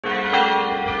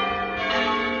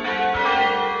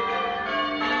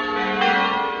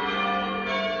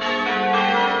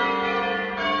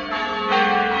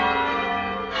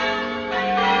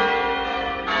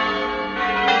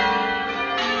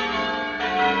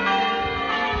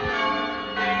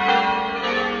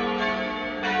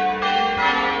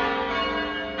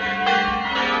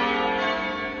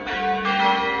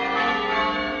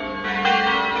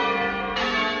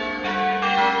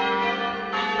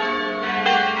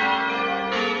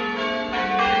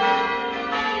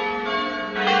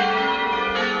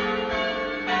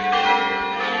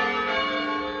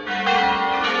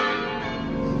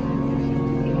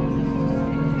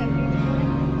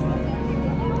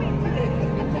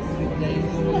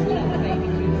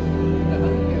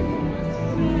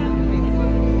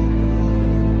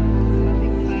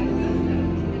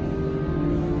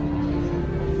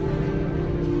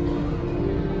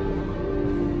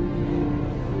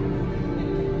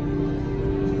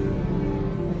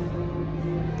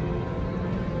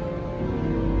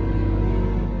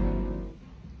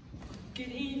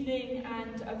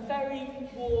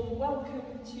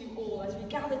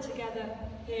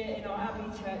here in our Abbey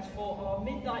Church for our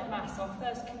midnight mass, our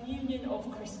first communion of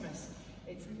Christmas.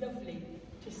 It's lovely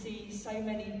to see so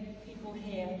many people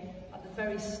here at the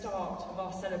very start of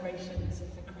our celebrations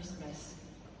for Christmas.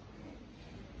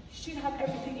 You should have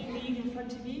everything you need in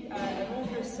front of you, an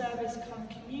order of service kind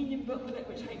of communion booklet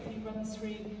which hopefully runs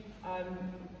through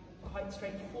quite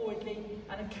straightforwardly,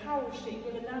 and a carol sheet.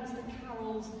 We'll announce the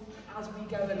carols as we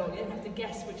go along. You don't have to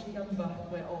guess which number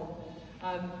we're on.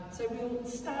 So we'll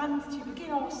stand to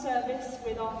begin our service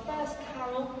with our first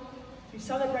carol to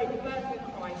celebrate the birth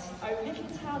of Christ, O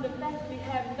Little Town of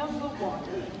Bethlehem, number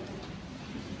 1.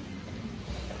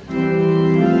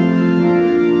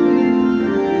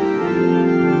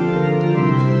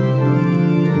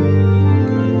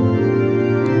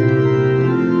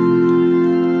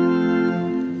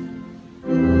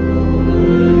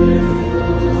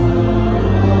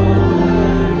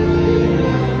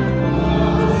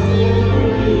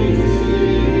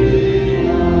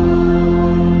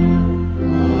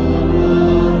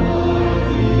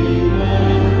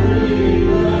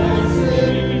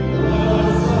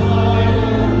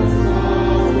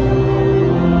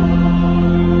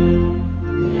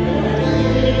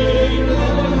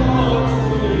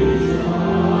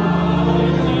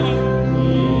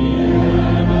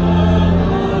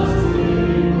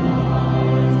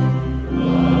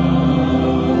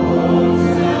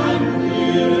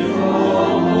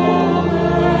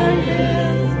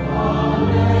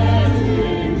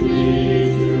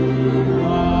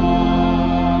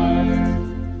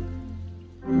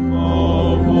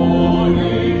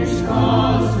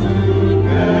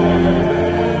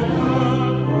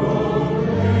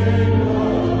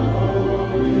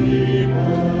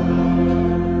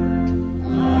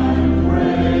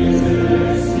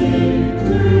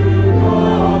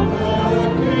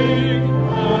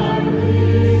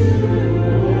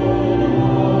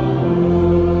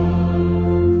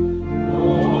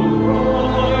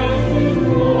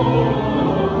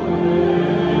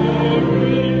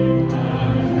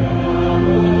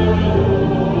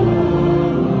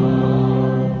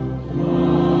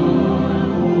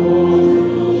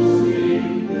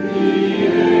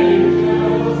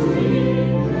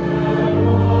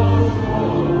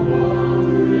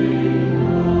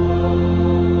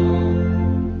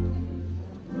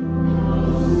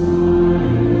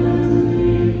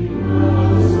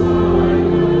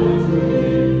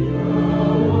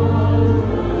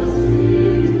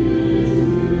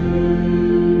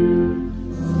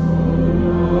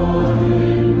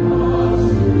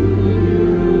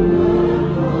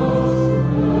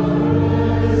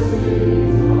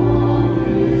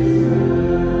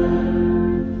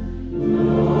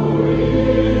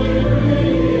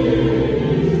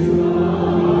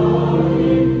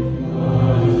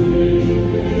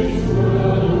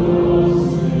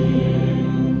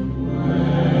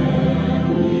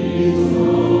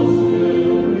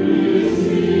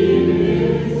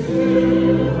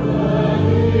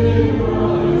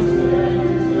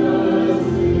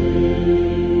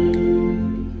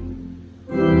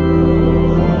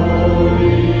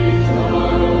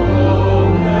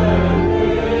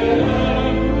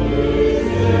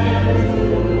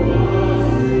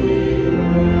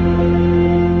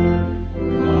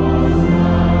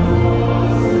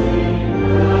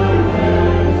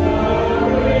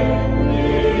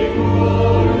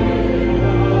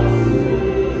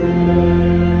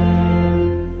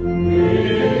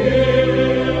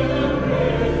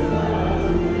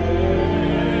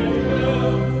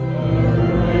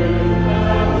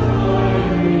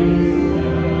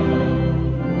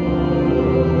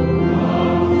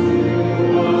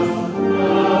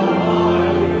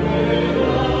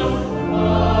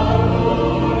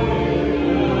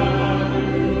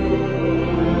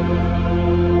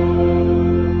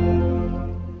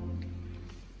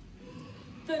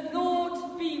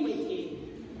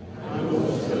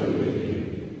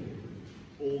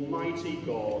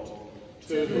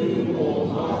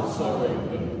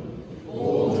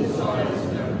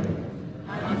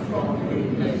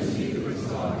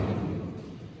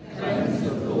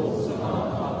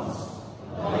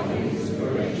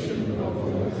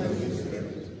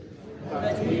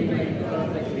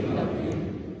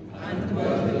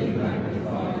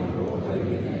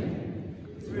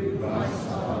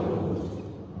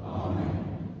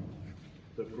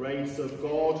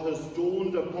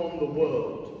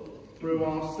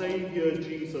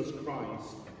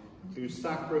 Who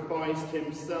sacrificed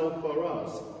himself for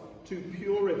us to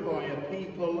purify a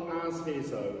people as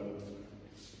his own.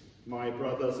 My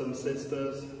brothers and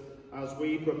sisters, as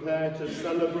we prepare to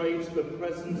celebrate the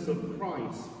presence of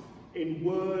Christ in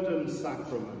word and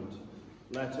sacrament,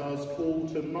 let us call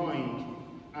to mind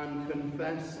and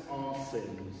confess our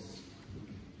sins.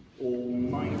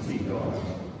 Almighty God,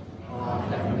 our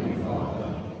Heavenly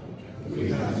Father, we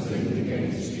have sinned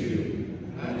against you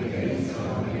and against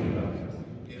our neighbour,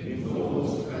 in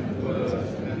thought and word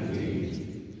and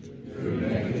deed, through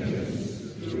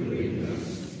negligence, through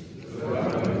weakness, through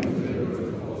our own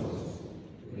deliberate fault.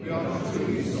 We are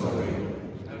truly sorry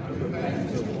and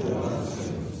repent of all our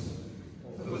sins.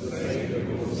 For the sake of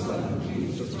your Son,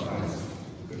 Jesus Christ,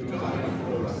 who died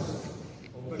for us,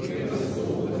 forgive us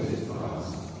all that is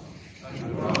past,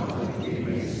 and grant that we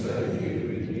may serve you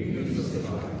in newness of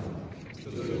life, to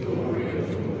the glory of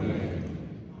your name.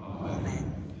 Amen.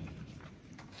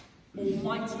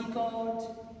 Almighty God,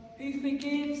 who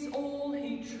forgives all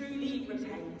who truly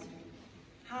repent,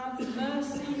 have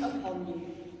mercy upon you,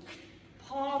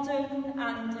 pardon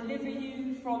and deliver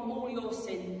you from all your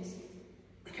sins,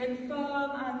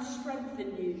 confirm and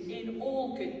strengthen you in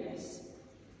all goodness,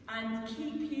 and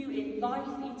keep you in life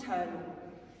eternal,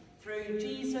 through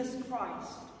Jesus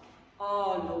Christ,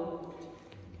 our Lord.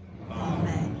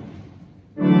 Amen.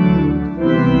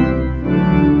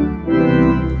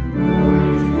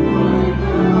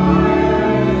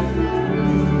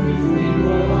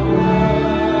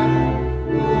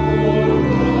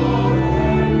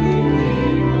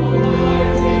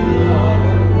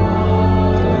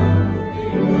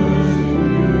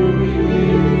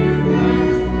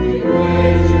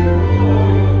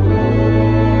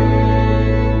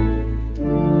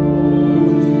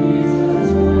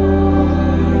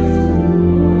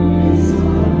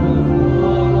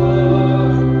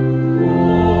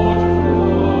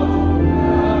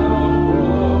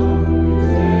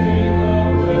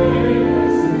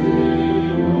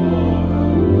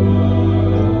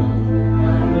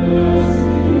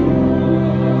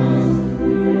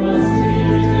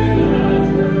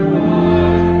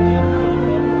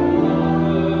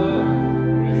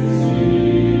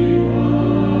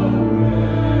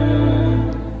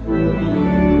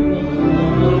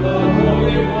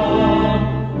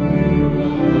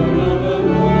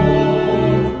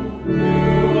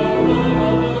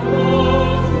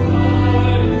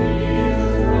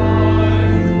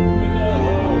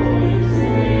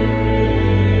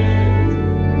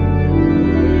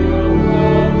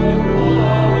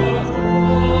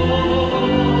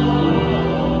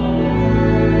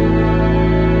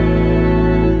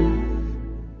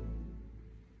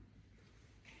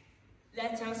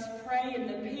 Let us pray in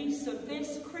the peace of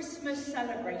this Christmas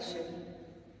celebration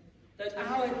that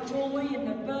our joy in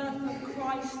the birth of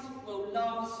Christ will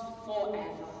last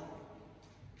forever.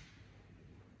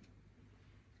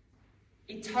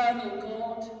 Eternal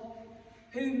God,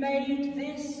 who made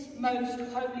this most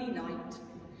holy night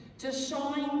to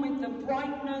shine with the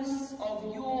brightness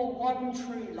of your one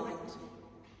true light,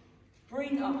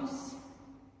 bring us,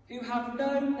 who have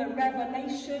known the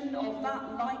revelation of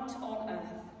that light on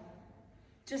earth,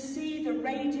 to see the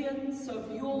radiance of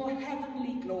your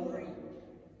heavenly glory,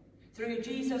 through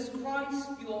Jesus Christ,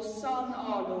 your Son,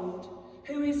 our Lord,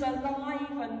 who is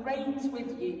alive and reigns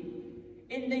with you,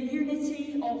 in the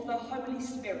unity of the Holy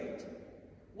Spirit,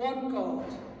 one God,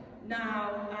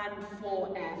 now and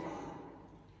forever.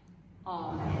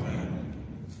 Amen.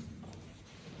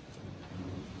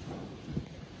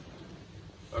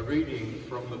 A reading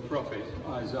from the prophet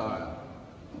Isaiah.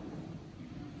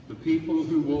 The people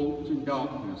who walked in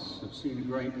darkness have seen a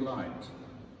great light.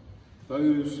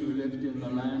 Those who lived in the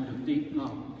land of deep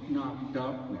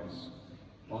darkness,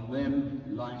 on them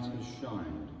light has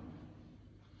shined.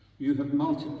 You have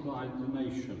multiplied the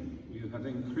nation, you have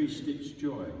increased its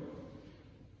joy.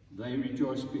 They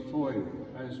rejoice before you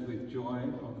as with joy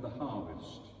of the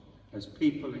harvest, as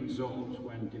people exult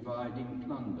when dividing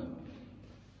plunder.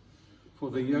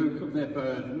 For the yoke of their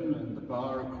burden and the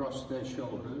bar across their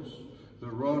shoulders, the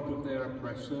rod of their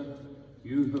oppressor,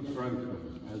 you have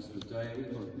broken as the day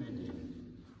of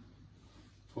Midian.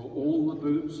 For all the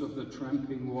boots of the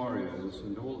tramping warriors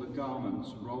and all the garments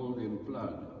rolled in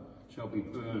blood shall be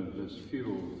burned as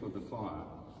fuel for the fire.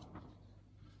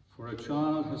 For a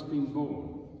child has been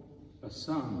born, a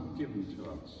son given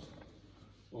to us.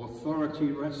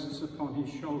 Authority rests upon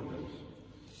his shoulders,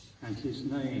 and his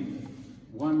name,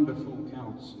 Wonderful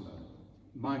Counselor,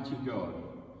 Mighty God,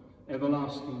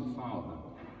 Everlasting Father,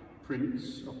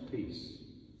 Prince of Peace.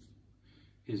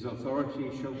 His authority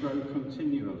shall grow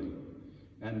continually,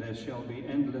 and there shall be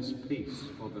endless peace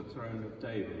for the throne of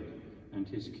David and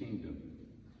his kingdom.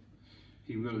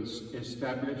 He will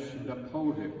establish and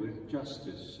uphold it with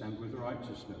justice and with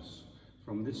righteousness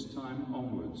from this time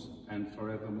onwards and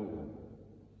forevermore.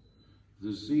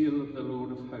 The zeal of the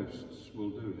Lord of hosts will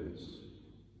do this.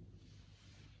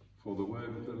 For the word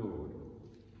of the Lord.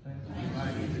 Thanks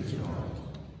be to God.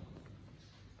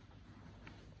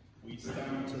 We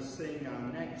stand to sing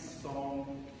our next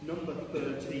song, number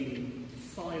 13,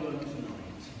 Silent Night.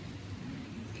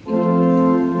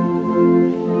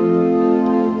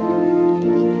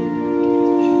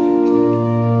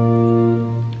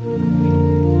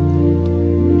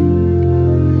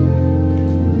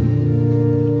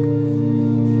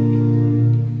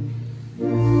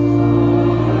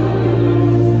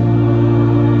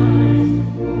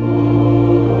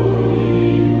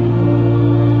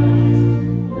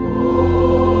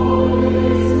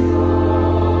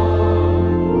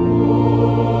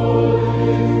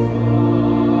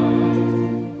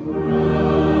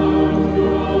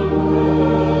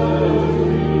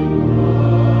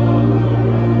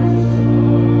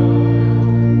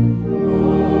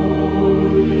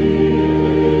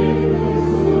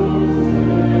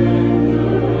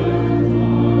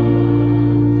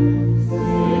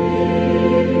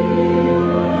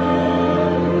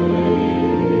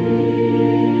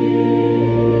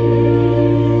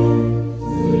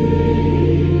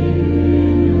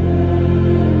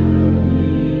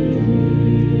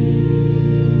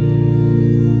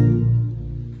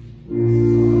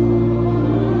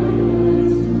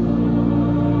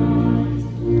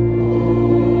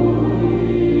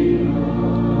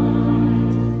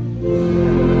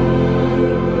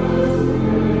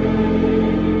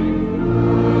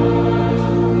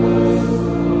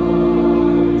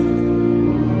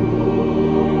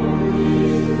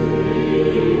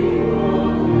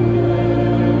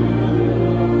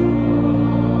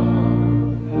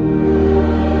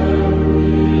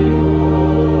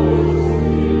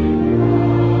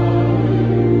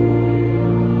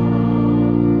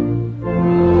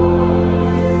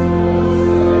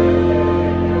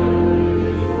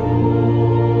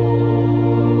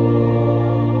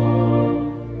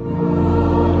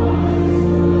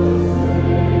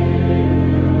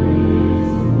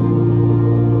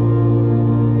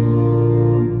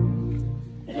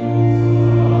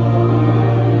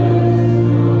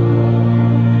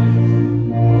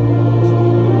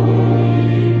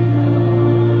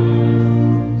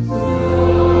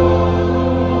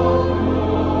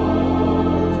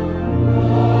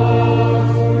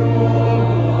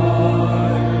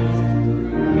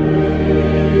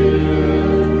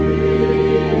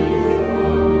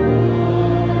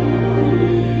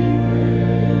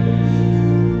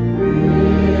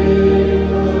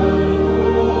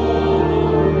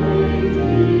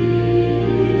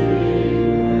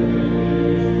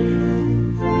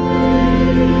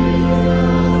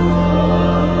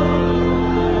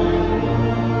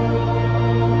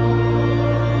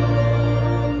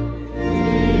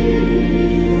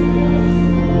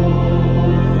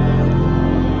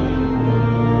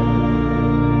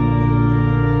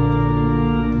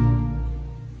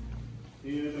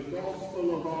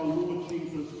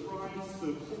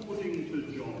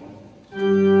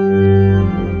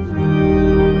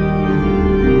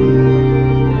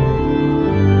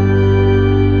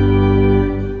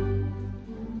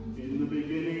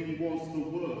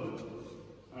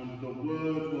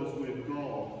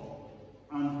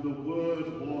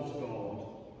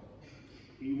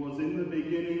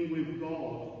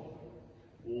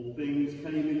 All things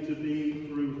came into being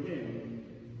through him,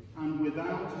 and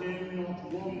without him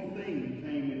not one thing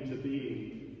came into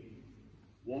being.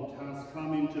 What has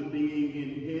come into being in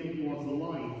him was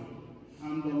life,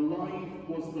 and the life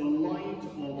was the light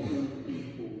of all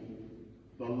people.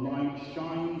 The light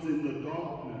shines in the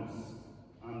darkness,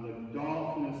 and the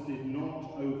darkness did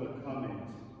not overcome it.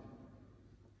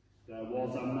 There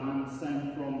was a man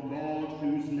sent from God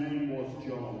whose name was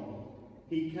John.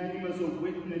 He came as a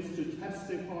witness to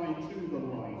testify to the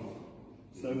light,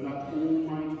 so that all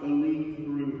might believe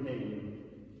through him.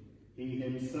 He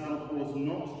himself was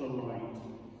not the light,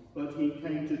 but he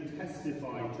came to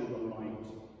testify to the light.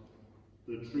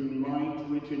 The true light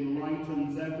which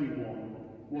enlightens everyone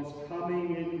was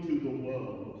coming into the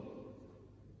world.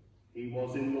 He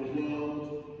was in the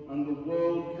world, and the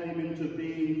world came into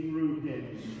being through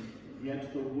him,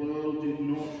 yet the world did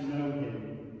not know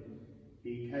him.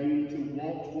 He came to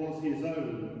what was his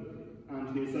own,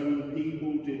 and his own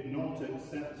people did not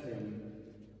accept him.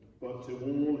 But to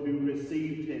all who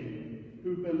received him,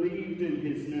 who believed in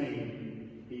his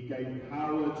name, he gave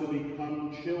power to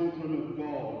become children of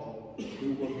God,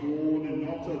 who were born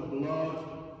not of blood,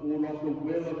 or of the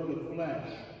will of the flesh,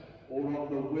 or of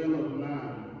the will of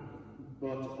man,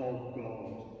 but of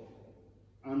God.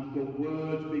 And the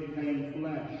Word became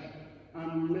flesh,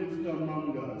 and lived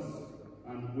among us,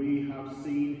 and we have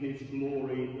seen his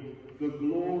glory, the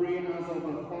glory as of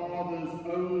a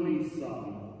Father's only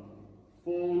Son,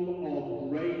 full of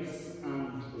grace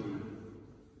and truth.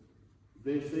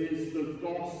 This is the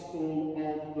gospel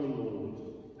of the Lord.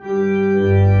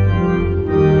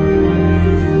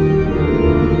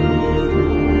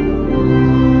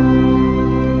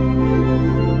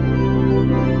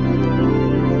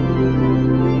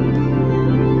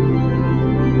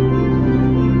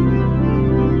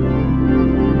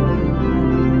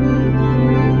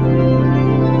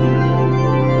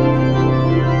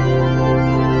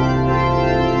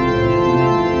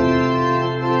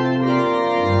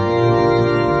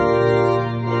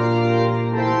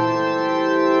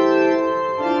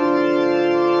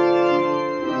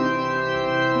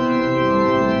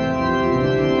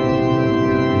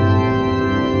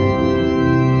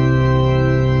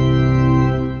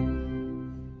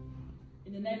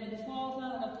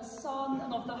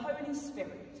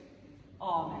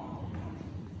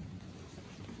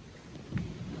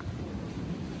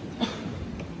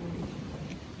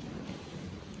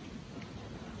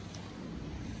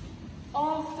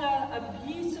 After a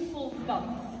beautiful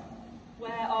month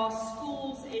where our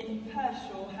schools in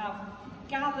Pershore have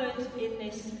gathered in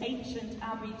this ancient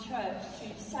abbey church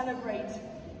to celebrate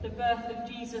the birth of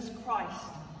Jesus Christ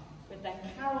with their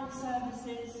carol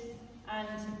services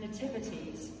and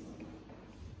nativities,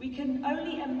 we can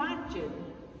only imagine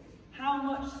how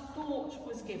much thought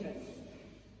was given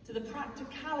to the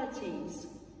practicalities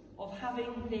of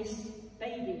having this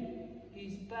baby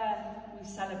whose birth we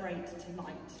celebrate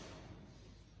tonight.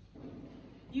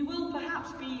 You will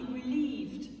perhaps be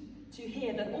relieved to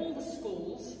hear that all the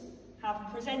schools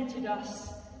have presented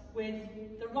us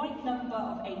with the right number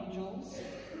of angels,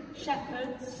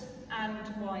 shepherds and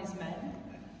wise men.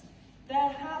 There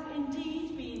have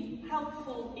indeed been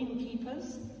helpful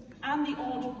innkeepers and the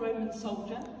odd Roman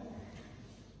soldier,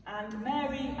 and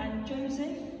Mary and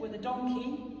Joseph with a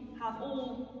donkey have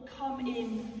all come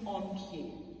in on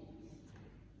cue.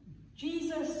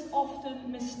 Jesus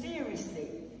often mysteriously,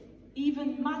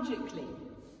 even magically,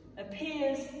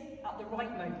 appears at the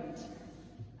right moment,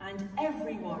 and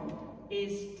everyone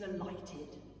is delighted.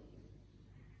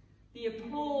 The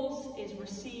applause is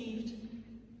received,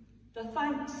 the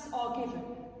thanks are given,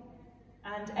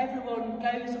 and everyone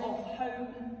goes off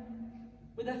home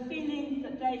with a feeling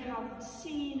that they have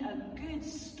seen a good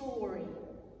story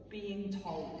being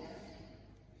told.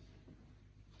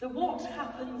 The what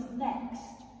happens next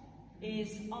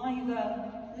is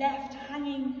either left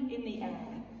hanging in the air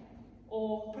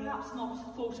or perhaps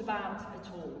not thought about at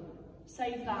all.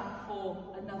 Save that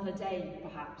for another day,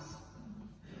 perhaps.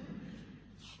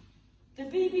 The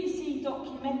BBC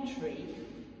documentary,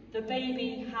 The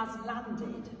Baby Has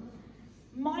Landed,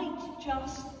 might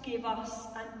just give us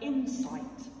an insight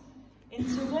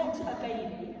into what a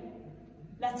baby,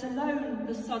 let alone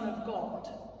the Son of God,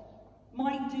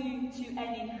 might do to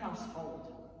any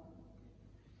household.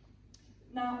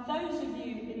 Now, those of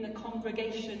you in the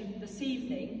congregation this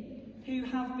evening who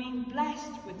have been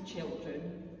blessed with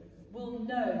children will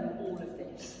know all of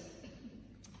this.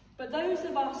 But those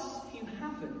of us who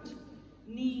haven't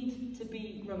need to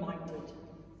be reminded.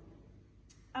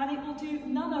 And it will do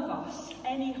none of us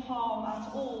any harm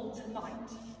at all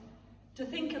tonight to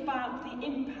think about the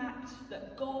impact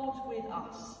that God with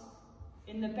us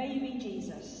in the baby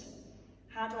Jesus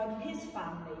had on his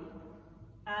family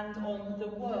and on the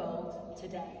world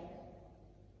today.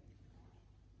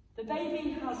 The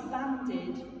Baby Has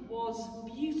Landed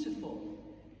was beautiful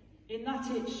in that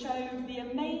it showed the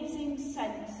amazing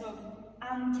sense of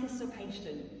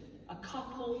anticipation a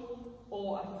couple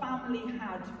or a family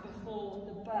had before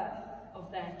the birth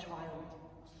of their child.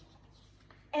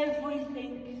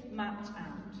 Everything mapped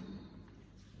out,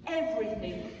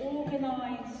 everything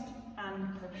organised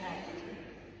and prepared,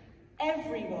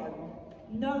 everyone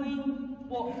knowing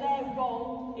what their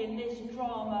role in this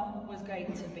drama was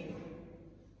going to be.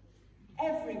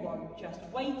 Everyone just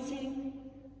waiting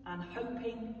and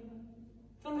hoping,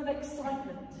 full of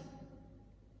excitement,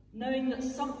 knowing that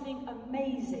something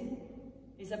amazing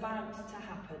is about to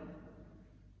happen.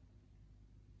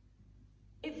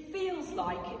 It feels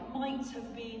like it might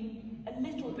have been a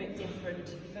little bit different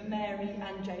for Mary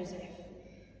and Joseph.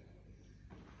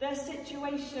 Their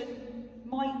situation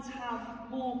might have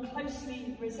more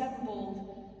closely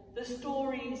resembled the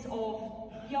stories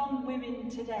of young women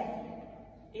today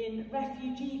in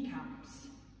refugee camps,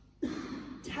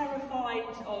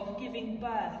 terrified of giving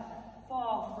birth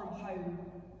far from home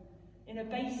in a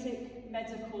basic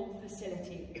medical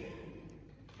facility,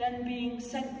 then being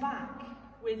sent back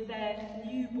with their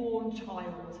newborn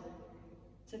child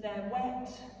to their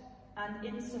wet and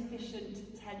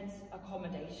insufficient tent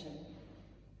accommodation,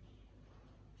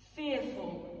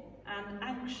 fearful and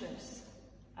anxious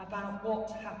about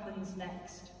what happens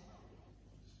next.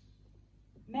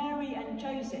 Mary and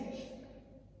Joseph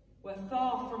were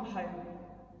far from home,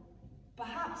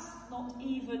 perhaps not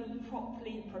even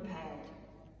properly prepared,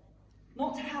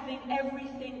 not having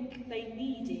everything they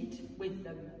needed with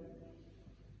them,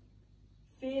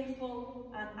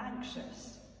 fearful and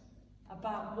anxious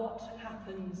about what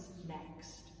happens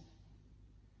next.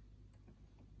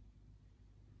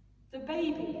 The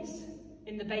babies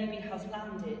in The Baby Has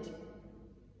Landed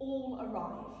all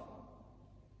arrive,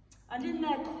 and in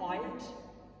their quiet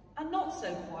and not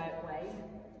so quiet way,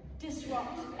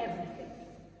 disrupt everything.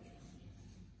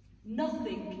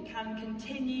 Nothing can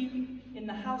continue in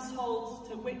the households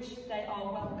to which they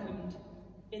are welcomed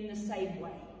in the same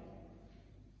way.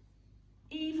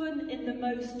 Even in the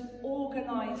most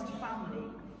organised family,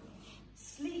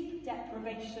 sleep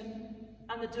deprivation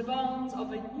and the demands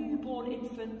of a newborn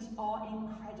infant are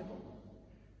incredible.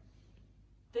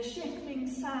 The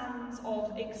shifting sands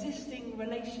of existing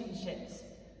relationships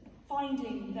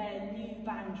finding their new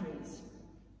boundaries,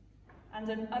 and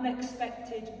an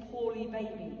unexpected poorly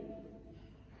baby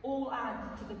all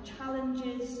add to the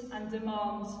challenges and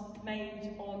demands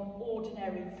made on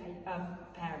ordinary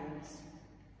parents.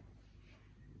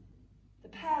 The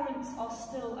parents are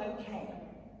still okay,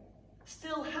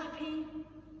 still happy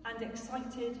and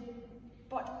excited,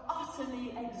 but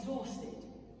utterly exhausted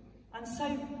and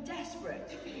so desperate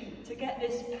to get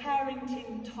this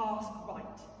parenting task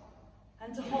right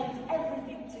and to hold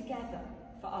everything together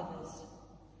for others.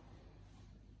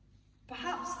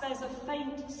 Perhaps there's a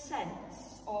faint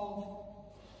sense of,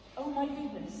 oh my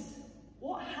goodness,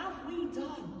 what have we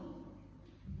done?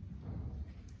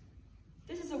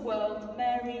 This is a world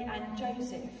Mary and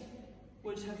Joseph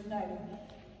would have known.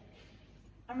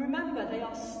 And remember, they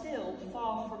are still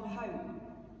far from home,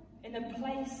 in a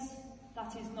place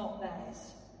that is not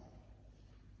theirs.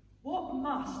 What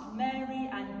must Mary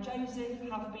and Joseph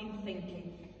have been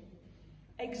thinking?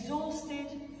 Exhausted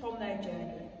from their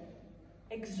journey,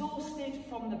 exhausted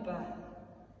from the birth,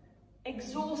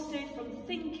 exhausted from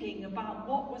thinking about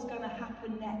what was going to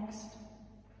happen next,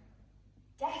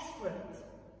 desperate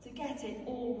to get it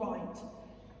all right.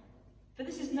 For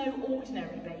this is no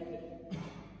ordinary baby.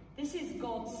 This is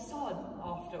God's son,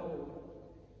 after all.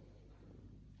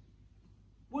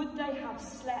 Would they have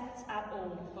slept at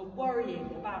all for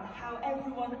worrying about how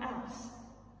everyone else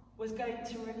was going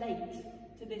to relate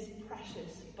to this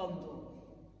precious bundle?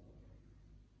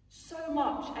 So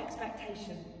much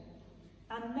expectation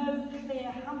and no clear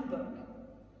handbook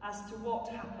as to what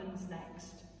happens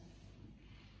next.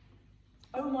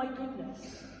 Oh my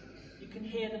goodness, you can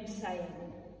hear them saying,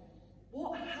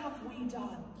 what have we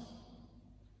done?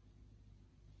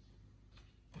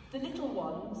 The little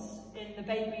ones in The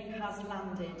Baby Has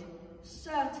Landed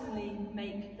certainly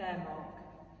make their mark.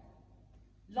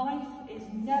 Life is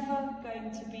never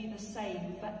going to be the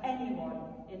same for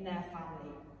anyone in their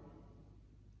family.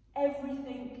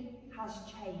 Everything has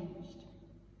changed.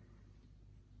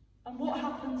 And what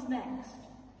happens next?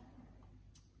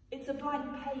 It's a blank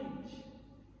page,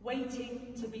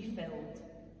 waiting to be filled,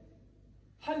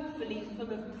 hopefully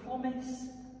full of promise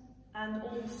and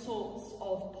all sorts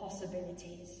of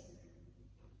possibilities.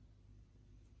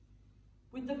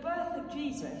 With the birth of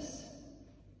Jesus,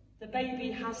 the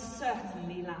baby has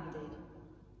certainly landed.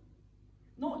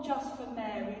 Not just for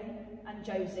Mary and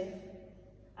Joseph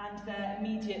and their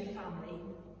immediate family,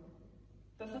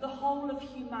 but for the whole of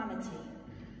humanity,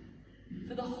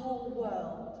 for the whole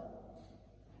world.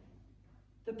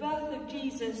 The birth of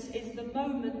Jesus is the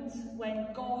moment when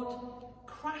God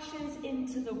crashes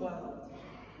into the world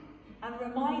and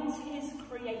reminds his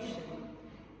creation,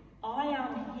 I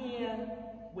am here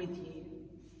with you.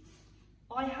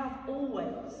 I have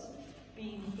always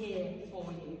been here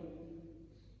for you.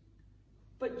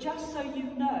 But just so you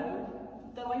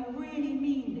know that I really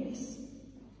mean this,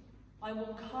 I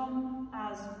will come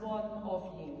as one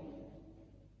of you,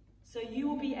 so you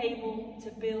will be able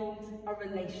to build a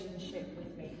relationship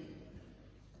with me.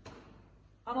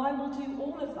 And I will do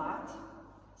all of that,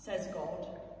 says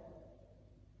God,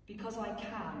 because I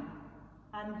can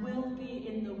and will be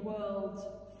in the world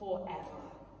forever.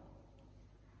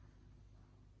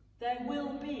 There will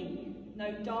be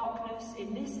no darkness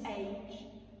in this age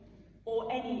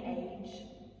or any age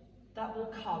that will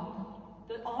come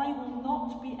that I will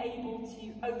not be able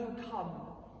to overcome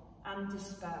and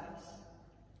disperse.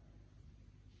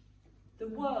 The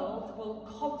world will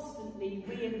constantly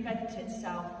reinvent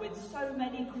itself with so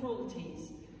many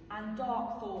cruelties and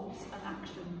dark thoughts and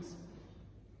actions.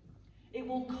 It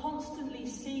will constantly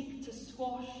seek to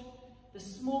squash the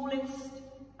smallest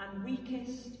and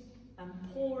weakest and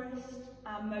poorest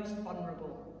and most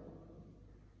vulnerable.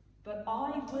 but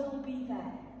I will be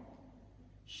there,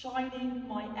 shining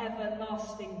my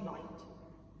everlasting light.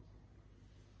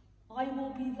 I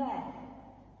will be there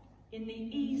in the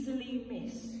easily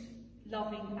missed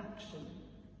loving action.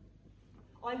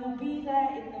 I will be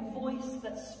there in the voice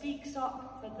that speaks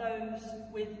up for those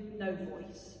with no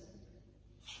voice.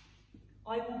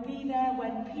 I will be there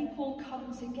when people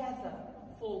come together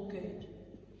for good.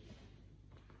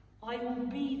 I will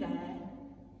be there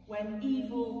when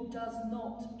evil does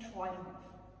not triumph.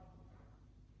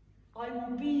 I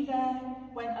will be there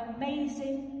when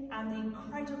amazing and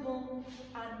incredible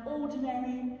and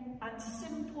ordinary and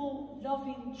simple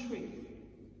loving truth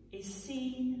is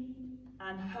seen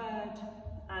and heard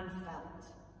and felt.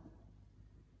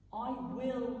 I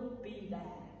will be there.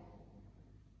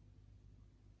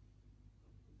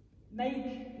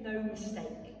 Make no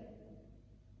mistake,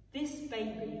 this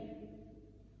baby,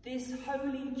 this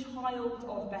holy child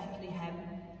of Bethlehem,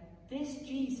 this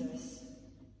Jesus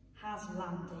has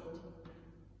landed.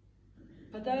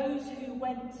 For those who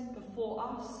went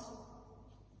before us,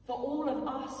 for all of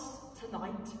us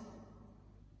tonight,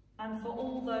 and for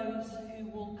all those who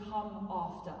will come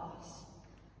after us.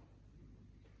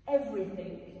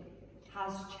 Everything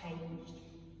has changed.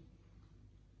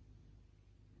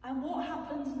 And what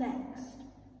happens next?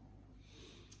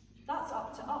 That's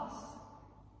up to us.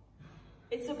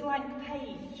 It's a blank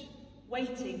page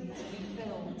waiting to be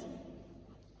filled,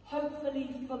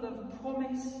 hopefully full of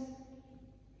promise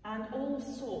and all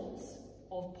sorts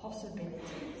of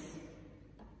possibilities.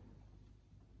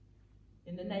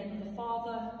 In the name of the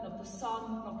Father, and of the Son,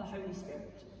 and of the Holy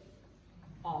Spirit.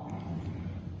 Amen.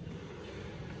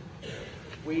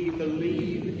 We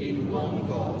believe in one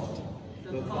God,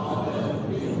 the Father,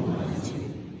 the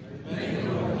Almighty, maker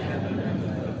of heaven and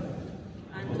earth,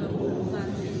 and of all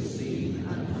that is seen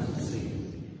and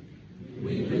unseen.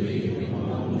 We believe in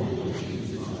one Lord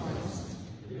Jesus Christ,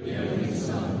 the only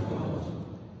Son of God,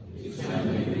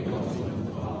 eternally begotten of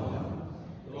the Father,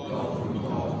 God from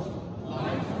God,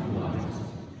 light from light,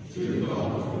 true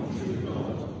God from true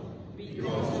God,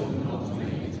 begotten, not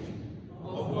made,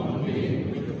 of one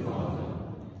being with the Father.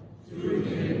 Through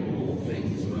him all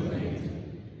things were made.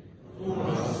 For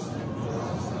us and for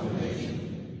our salvation,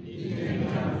 he came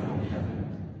down from heaven,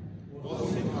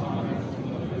 was incarnate from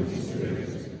the Holy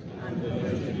Spirit and the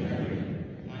Virgin Mary,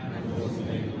 and was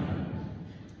made man.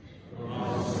 For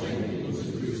our sake he was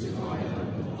crucified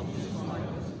under Pontius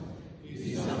Pilate.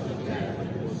 He suffered death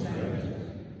and was buried.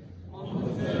 On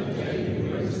the third day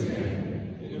he rose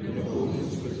again, in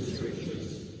accordance with the Scriptures.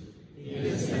 He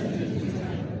ascended to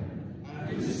heaven,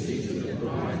 and is seated at the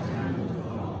right hand of the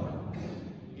Father.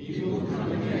 He will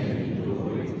come again in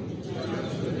glory to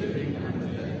judge the living and the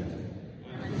dead,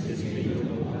 and his kingdom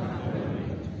will have no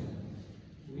end.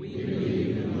 We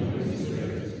believe in the Holy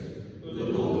Spirit, the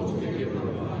Lord, the giver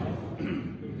of life,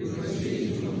 who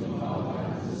proceeds from the Father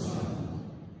and the Son,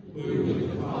 who with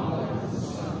the Father and the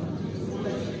Son is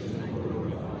worshipped and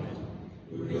glorified,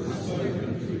 who has spoken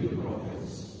through the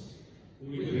prophets.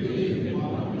 We believe in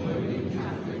one holy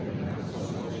Catholic and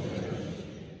Apostolic Church.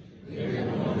 We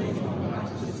acknowledge our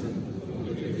baptism for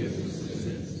the forgiveness of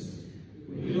sins.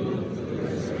 We look for the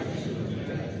resurrection of the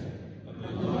dead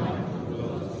and the life of the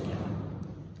world to come.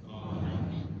 Amen.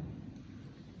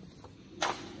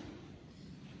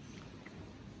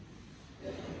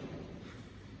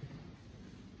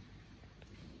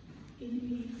 In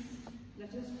peace,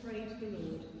 let us pray to the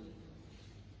Lord.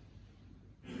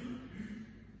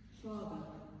 Father,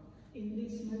 in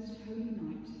this most holy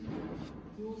night,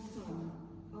 your Son,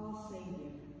 our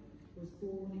Saviour, was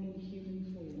born in human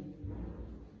form.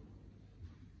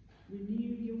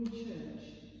 Renew your church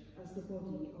as the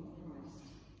body of Christ.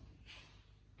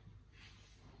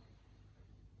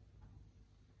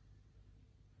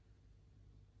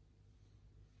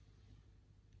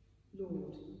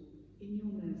 Lord, in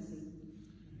your mercy,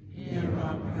 hear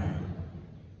our prayer.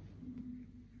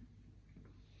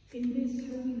 In this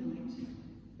holy night,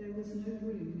 there was no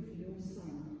room for your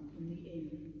Son in the inn.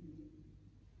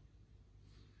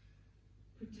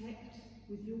 Protect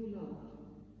with your love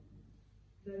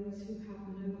those who have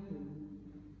no home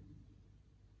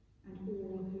and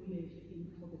all who live in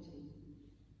poverty.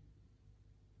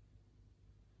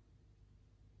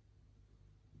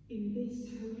 In this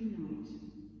holy night,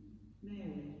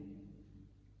 Mary,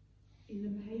 in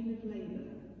the pain of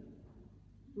labour,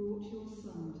 brought your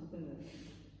Son to birth.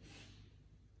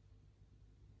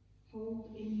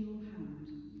 Hold in your hand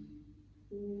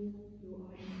all your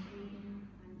own pain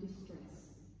and distress.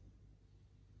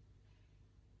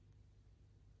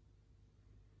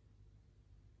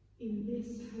 In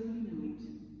this holy night,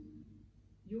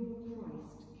 your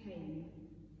Christ came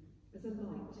as a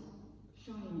light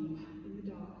shining in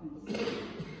the darkness.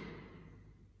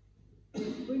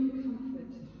 Bring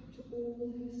comfort to all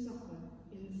who suffer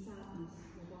in the sadness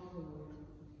of our world.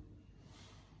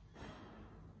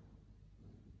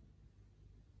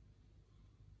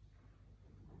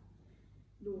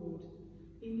 Lord,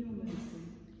 in your mercy,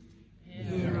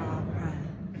 Hear our prayer.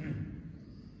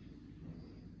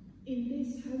 in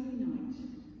this holy night,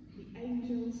 the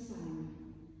angels sang,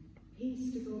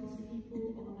 "Peace to God's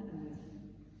people on earth."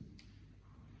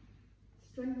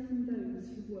 Strengthen those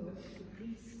who work for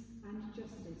peace and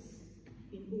justice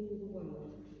in all the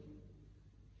world.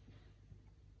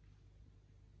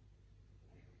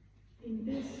 In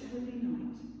this holy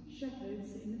night,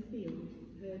 shepherds in the field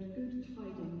heard good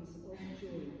tidings of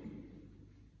joy.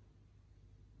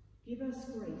 Give us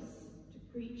grace to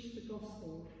preach the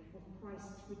gospel of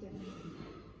Christ's redemption.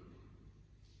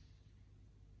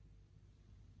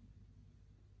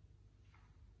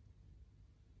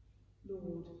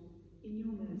 Lord, in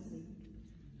your mercy,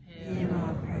 Hear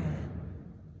our prayer.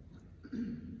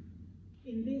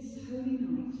 in this holy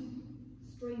night,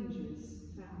 strangers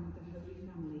found the Holy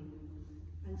Family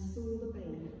and saw the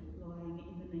babe lying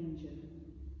in the manger.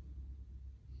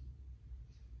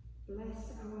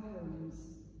 Bless our homes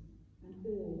and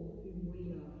all whom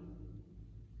we love.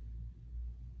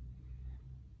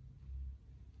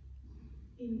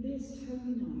 In this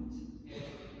holy night,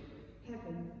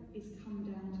 heaven is come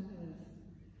down to earth,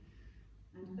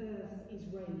 and earth is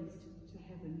raised to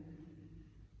heaven.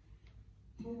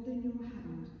 Hold in your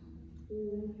hand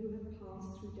all who have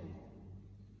passed through death,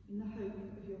 in the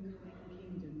hope of your coming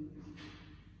kingdom.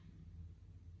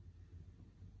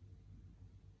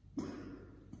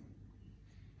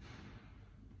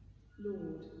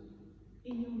 Lord,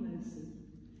 in your mercy,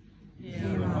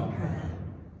 Hear our prayer.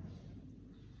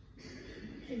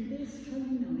 in this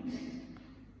holy night,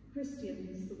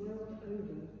 Christians the world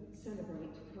over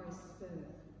celebrate Christ's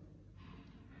birth.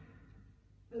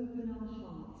 Open our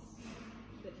hearts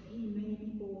that he may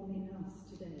be born in us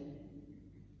today.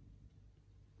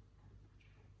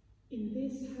 In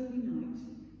this holy night,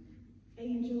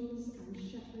 angels and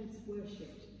shepherds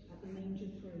worshipped at the manger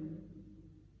throne.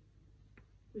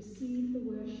 Receive the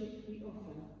worship we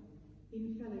offer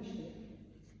in fellowship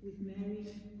with Mary,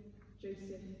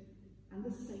 Joseph, and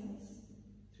the saints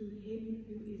through him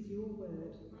who is your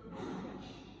word made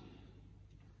flesh.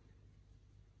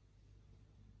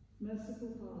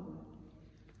 Merciful Father,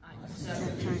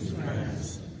 Accept our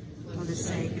prayers for the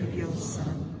sake of your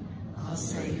Son, our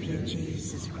Saviour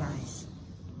Jesus Christ.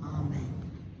 Amen.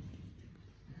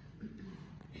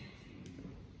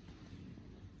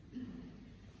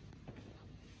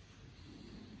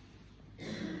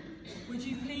 Would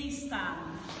you please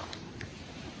stand?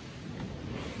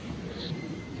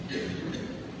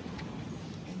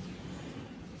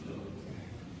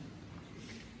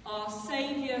 Our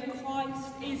Saviour Christ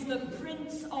is the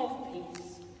Prince of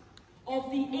Peace. Of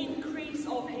the increase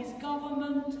of his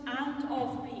government and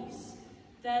of peace,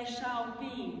 there shall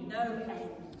be no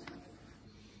end.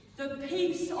 The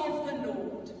peace of the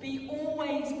Lord be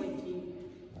always with you.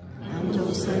 And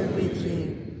also with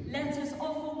you. Let us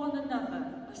offer one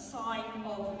another a sign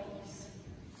of peace.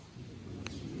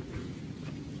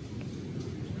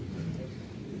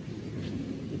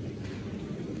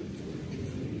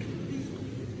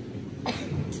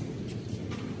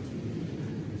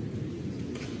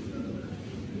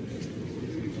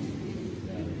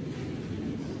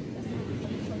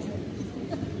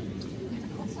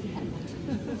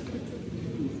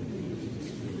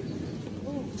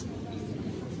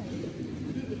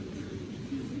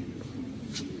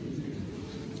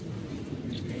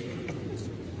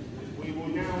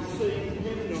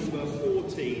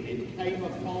 It came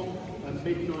upon a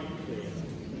midnight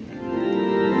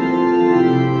clear.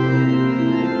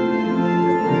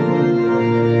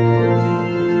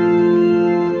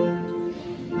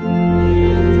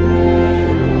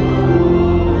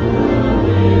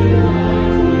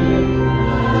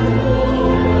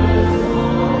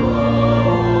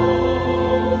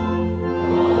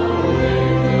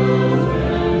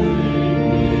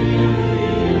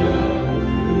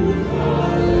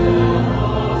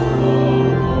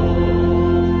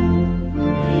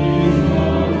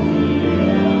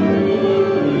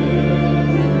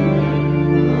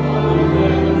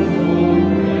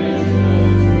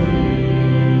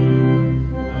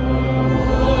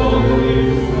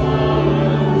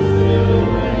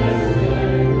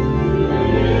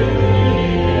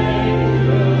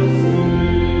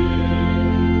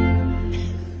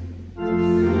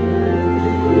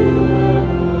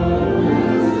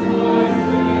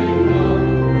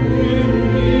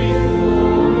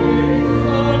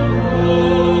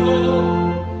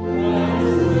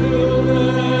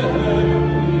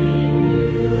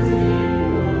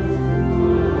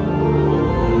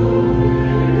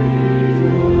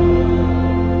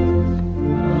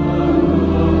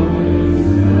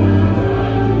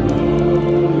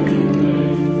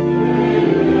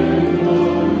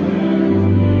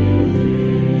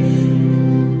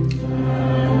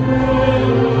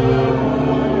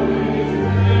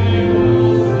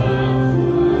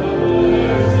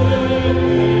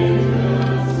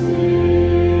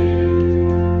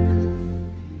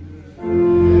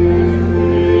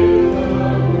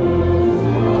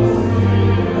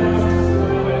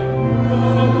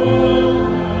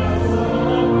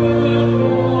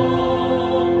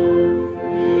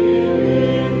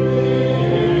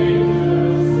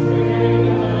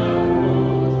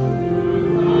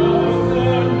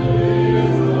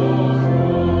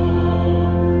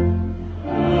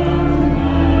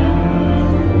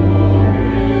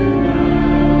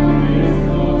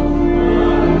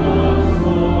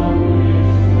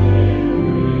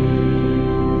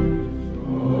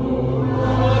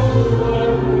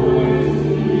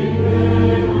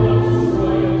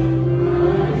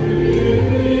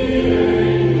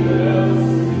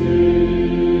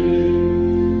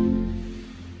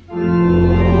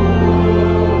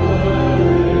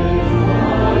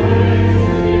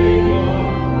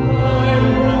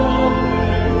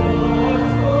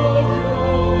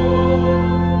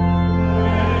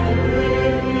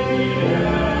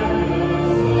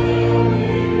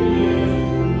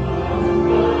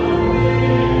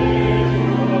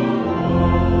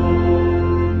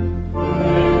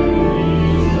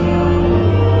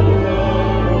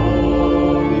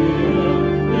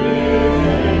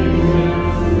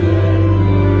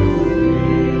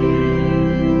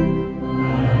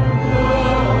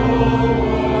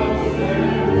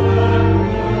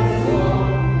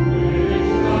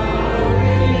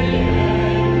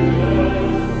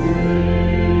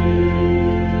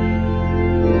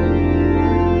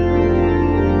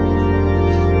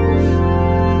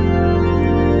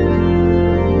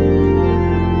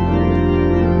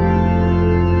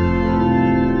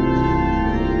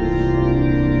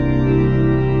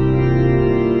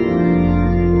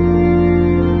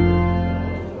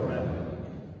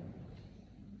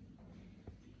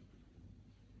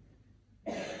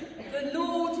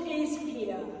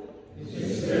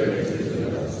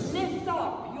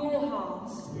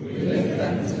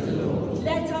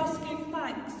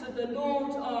 the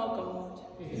Lord our God.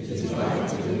 It is right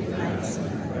to give thanks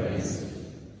and praise.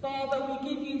 Father,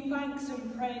 we give you thanks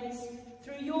and praise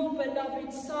through your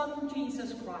beloved Son,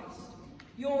 Jesus Christ,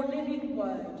 your living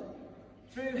word,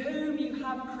 through whom you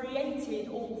have created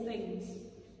all things,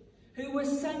 who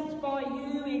was sent by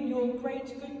you in your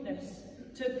great goodness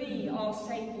to be our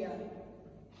Saviour.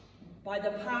 By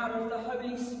the power of the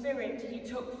Holy Spirit he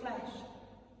took flesh.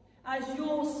 As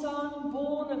your Son,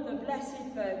 born of the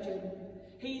Blessed Virgin,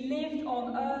 he lived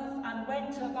on earth and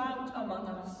went about among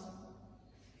us.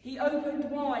 He opened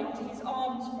wide his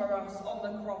arms for us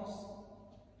on the cross.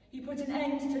 He put an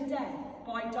end to death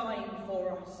by dying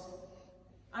for us,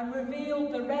 and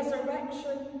revealed the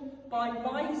resurrection by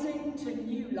rising to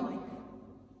new life.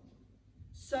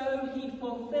 So he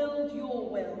fulfilled your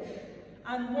will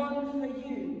and won for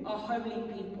you a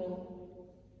holy people.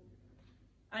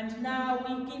 And now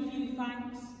we give you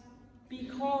thanks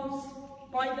because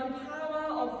by the power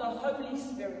of the Holy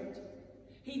Spirit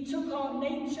he took our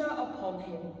nature upon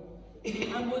him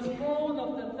and was born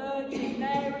of the Virgin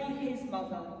Mary his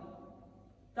mother,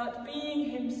 that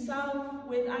being himself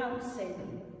without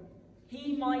sin,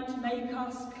 he might make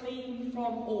us clean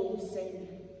from all sin.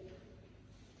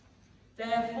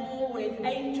 Therefore, with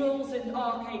angels and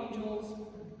archangels,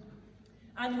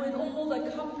 and with all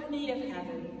the company of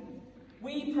heaven,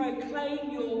 we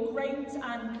proclaim your great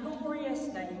and glorious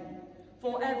name,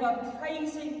 forever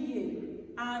praising you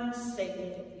and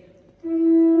singing.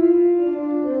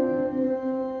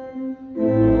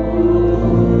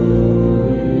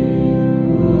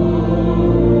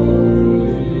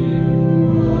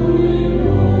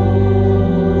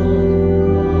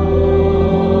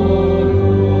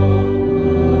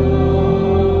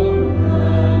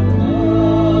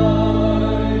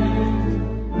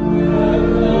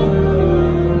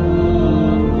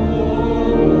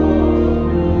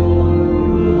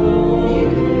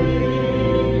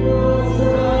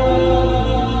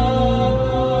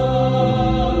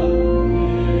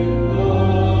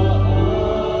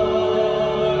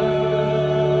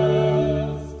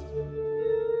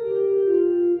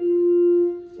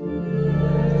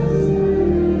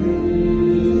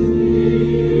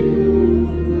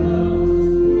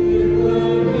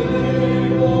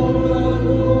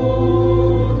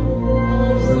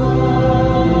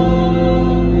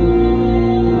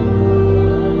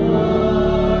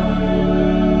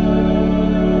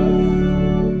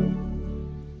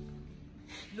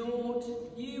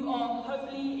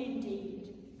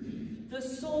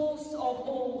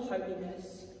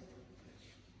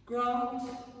 Grant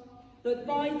that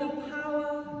by the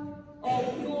power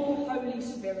of your Holy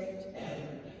Spirit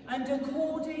and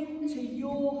according to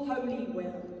your holy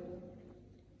will,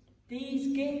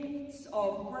 these gifts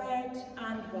of bread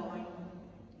and wine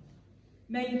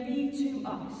may be to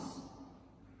us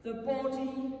the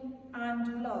body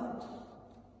and blood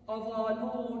of our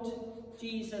Lord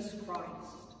Jesus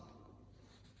Christ,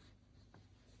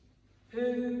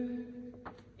 who,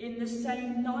 in the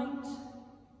same night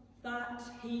that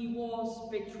he was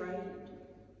betrayed,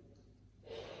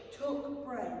 took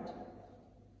bread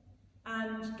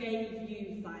and gave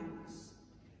you thanks.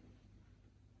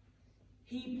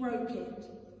 He broke it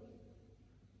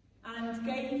and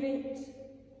gave it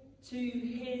to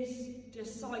his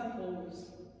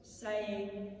disciples,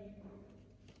 saying,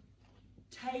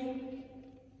 "Take,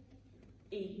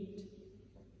 eat.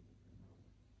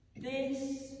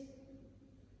 This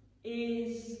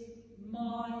is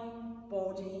my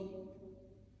body,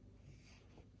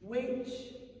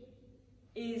 which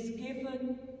is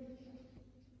given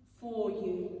for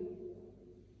you.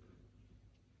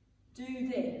 Do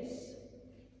this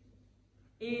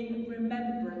in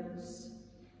remembrance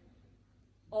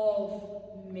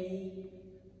of me."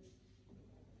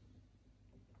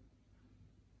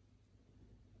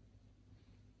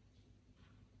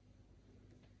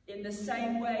 In the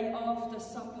same way, after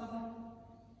supper,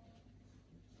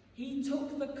 he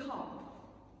took the cup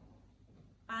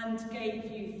and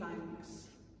gave you thanks.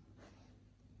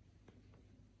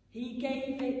 He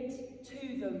gave it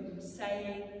to them,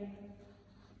 saying,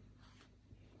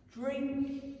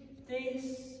 "Drink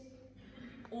this,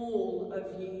 all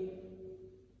of you.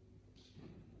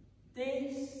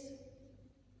 This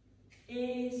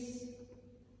is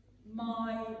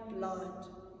my blood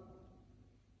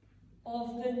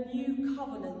of the new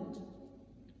covenant,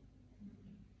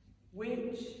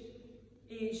 which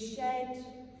is shed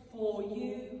for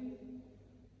you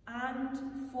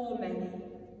and for many,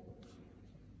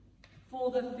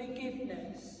 for the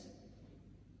forgiveness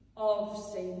of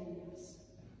sins.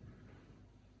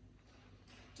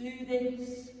 Do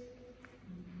this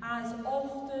as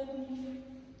often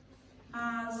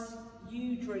as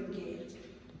you drink it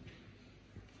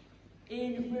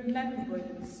in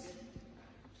remembrance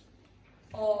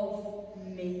of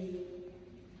me.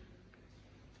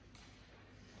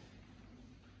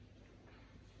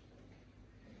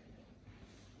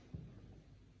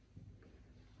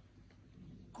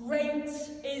 Great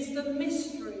is the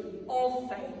mystery of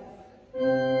faith.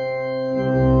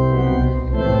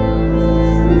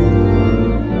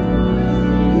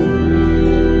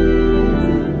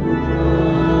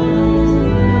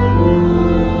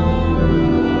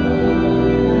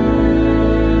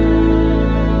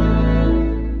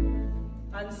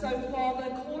 And so, Father,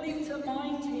 calling to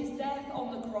mind his death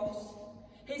on the cross,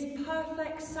 his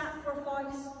perfect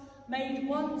sacrifice made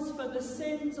once for the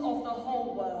sins of the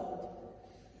whole world,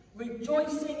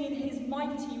 rejoicing in his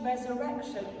mighty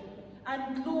resurrection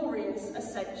and glorious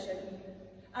ascension,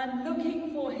 and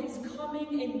looking for his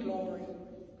coming in glory,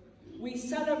 we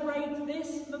celebrate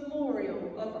this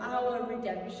memorial of our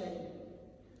redemption.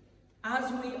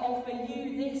 As we offer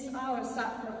you this our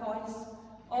sacrifice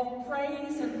of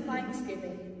praise and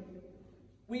thanksgiving,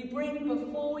 we bring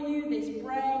before you this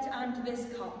bread and this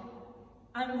cup,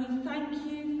 and we thank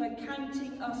you for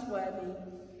counting us worthy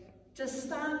to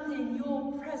stand in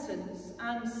your presence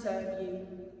and serve you.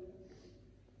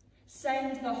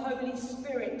 Send the Holy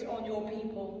Spirit on your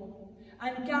people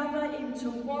and gather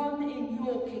into one in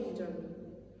your kingdom,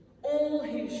 all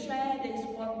who share this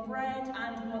one bread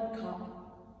and one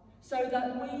cup, so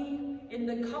that we, in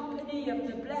the company of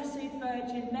the Blessed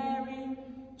Virgin Mary,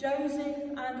 Joseph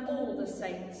and all the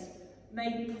saints,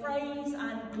 may praise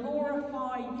and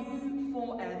glorify you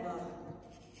forever.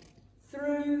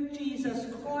 Through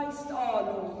Jesus Christ our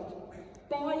Lord,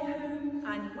 by whom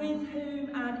and with whom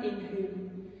and in whom,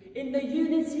 in the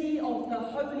unity of the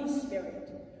Holy Spirit,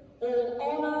 all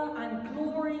honour and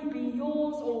glory be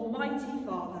yours, Almighty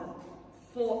Father,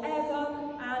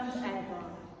 forever and ever.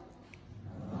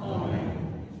 Amen.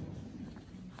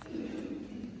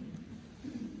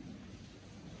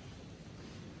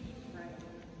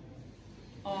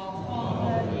 Our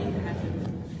Father in heaven,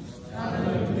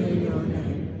 hallowed be your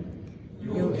name.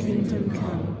 Your kingdom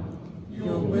come,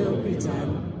 your will be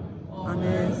done, on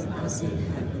earth as in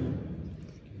heaven.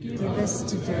 Give us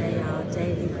today our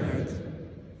daily bread.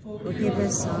 Forgive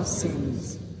us our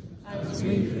sins, as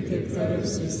we forgive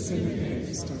those who sin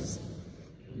against us.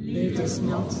 Lead us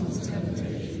not into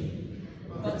temptation,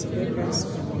 but deliver us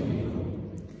from evil.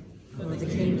 For the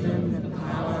kingdom, the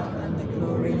power, and the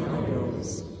glory are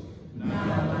yours,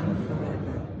 now and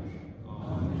forever.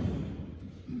 Amen.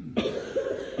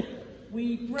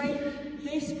 We break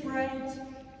this bread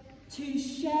to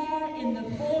share in the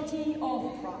body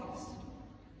of Christ.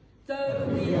 Though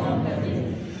we are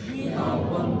many, we are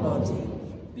one body,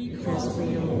 because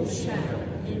we all share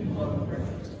in one bread.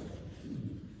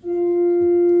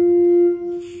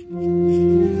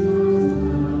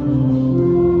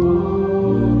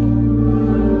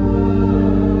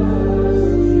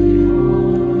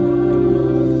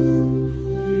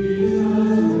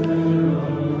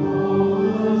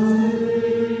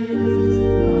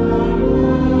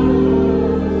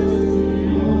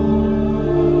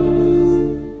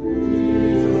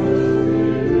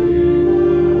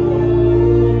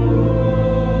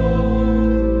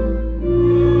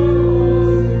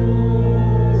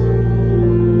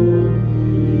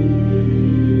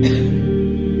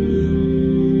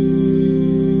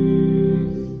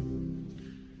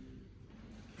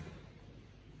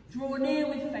 Draw near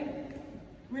with faith.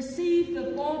 Receive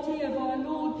the body of our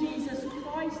Lord Jesus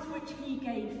Christ, which he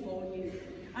gave for you,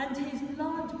 and his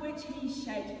blood which he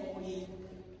shed for you.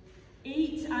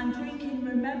 Eat and drink in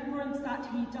remembrance that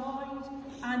he died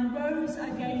and rose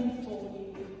again for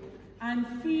you, and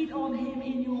feed on him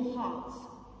in your hearts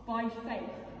by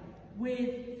faith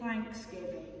with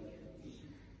thanksgiving.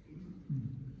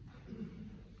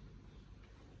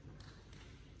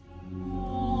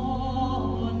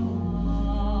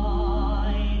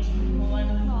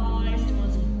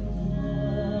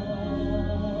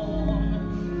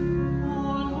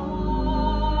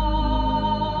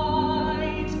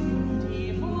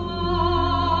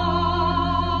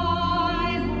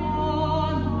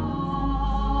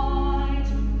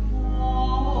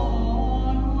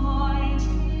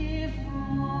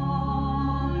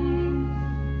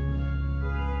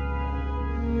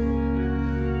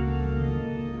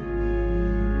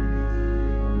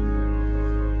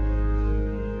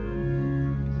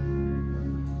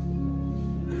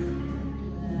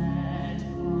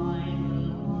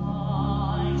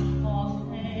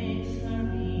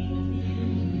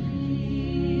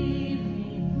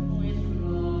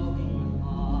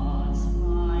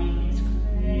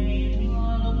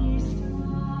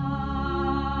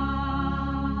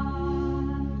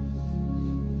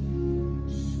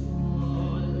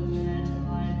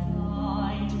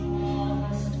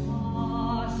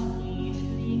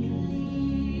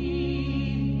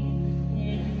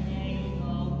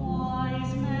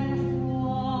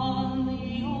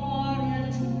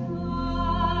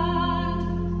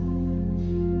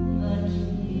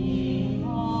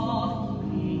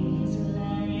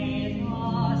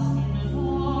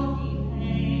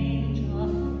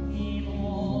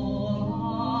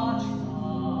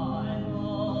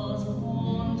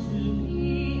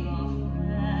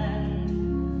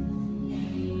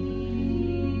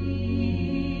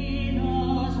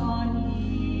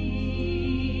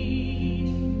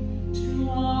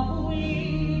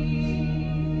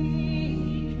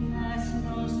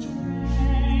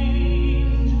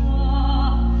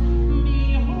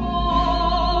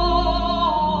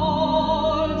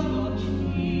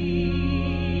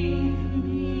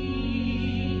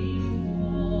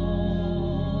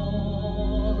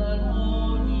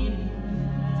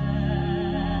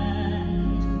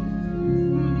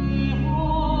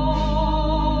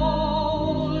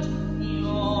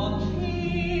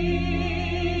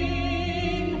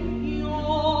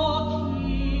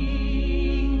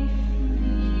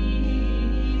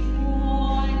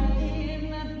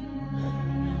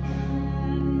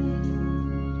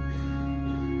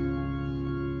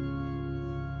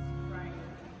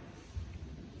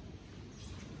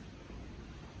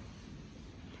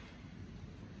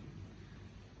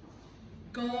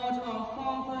 God our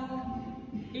Father,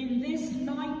 in this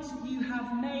night you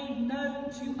have made known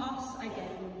to us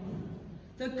again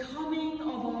the coming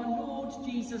of our Lord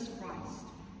Jesus Christ.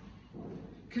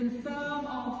 Confirm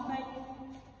our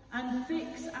faith and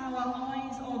fix our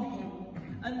eyes on him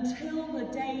until the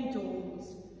day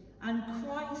dawns and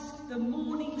Christ, the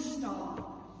morning star,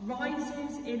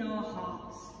 rises in our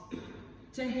hearts.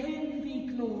 To him be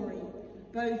glory,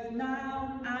 both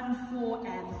now and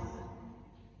forever.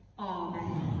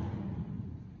 Amen.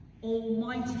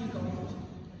 Almighty God,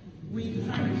 we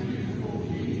thank you for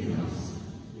feeding us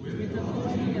with the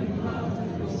body and blood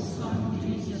of your Son,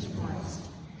 Jesus Christ.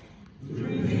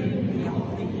 Through him we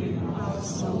offer you our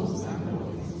souls and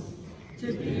bodies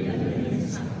to be a living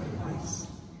sacrifice.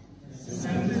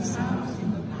 Send us out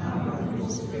in the power of your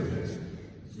Spirit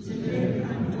to live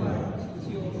and work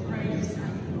to your praise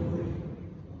and glory.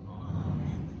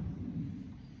 Amen.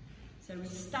 So we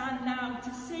stand now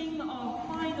to sing our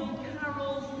final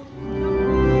carol. Amen.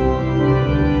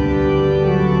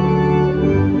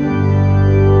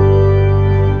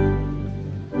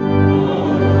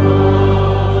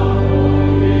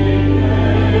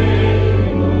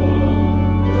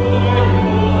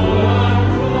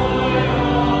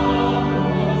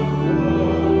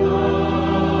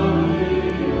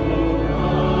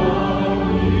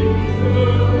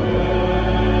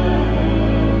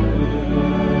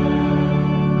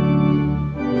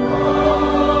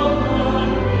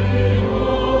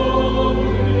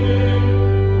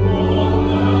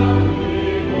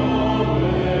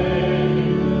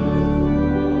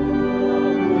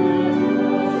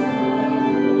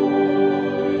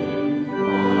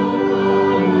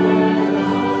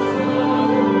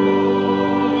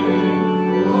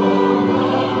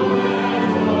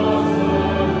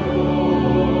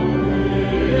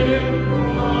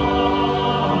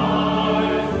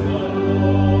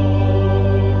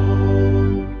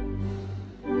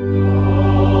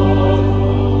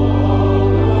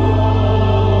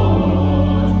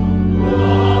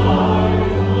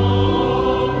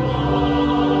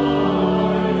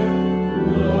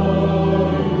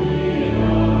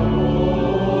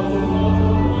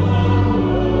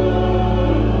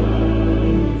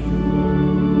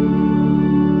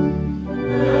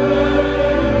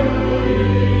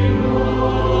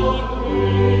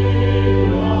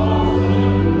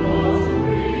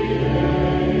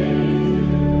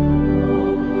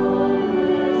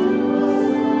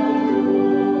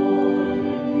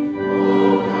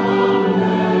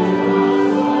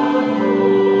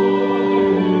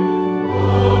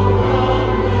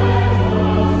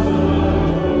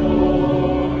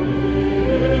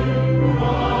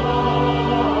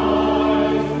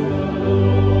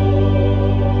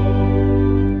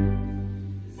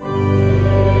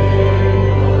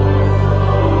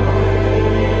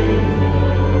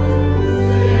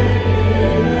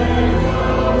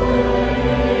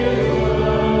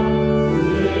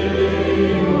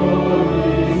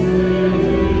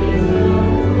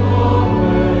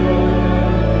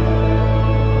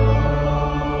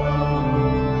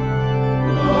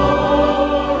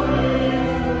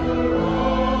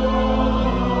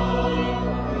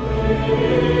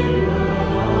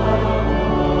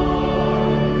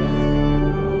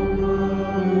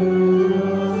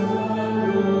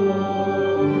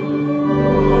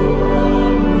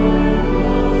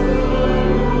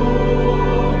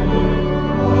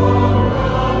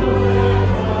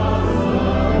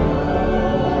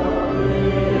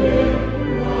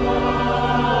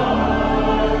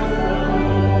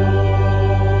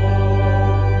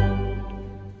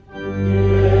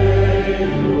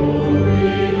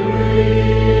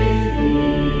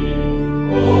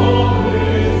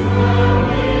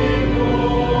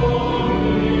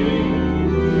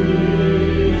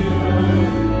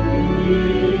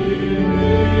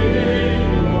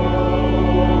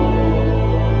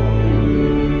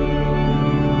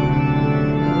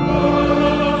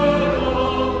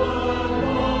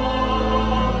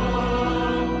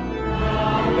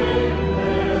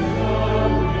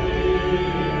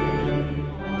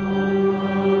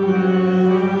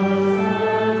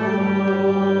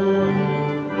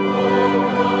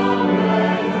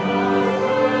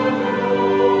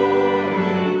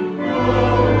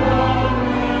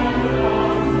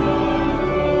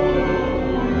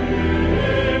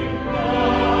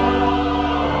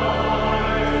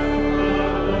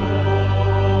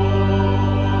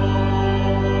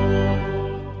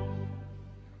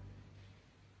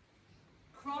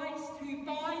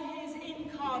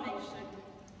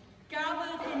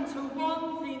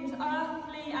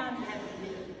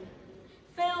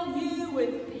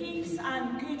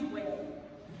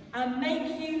 and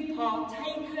make you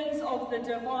partakers of the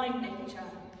divine nature,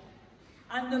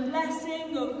 and the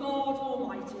blessing of God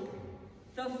Almighty,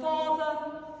 the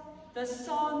Father, the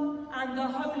Son, and the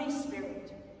Holy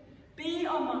Spirit, be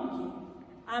among you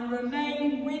and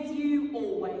remain with you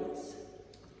always.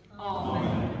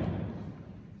 Amen.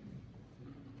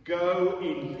 Go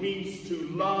in peace to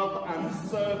love and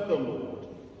serve the Lord.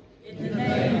 In the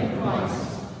name of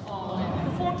Christ.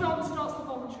 Amen. Before John starts the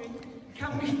voluntary,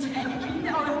 can we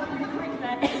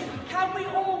can we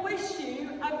all wish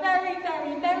you a very,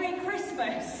 very Merry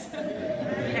Christmas?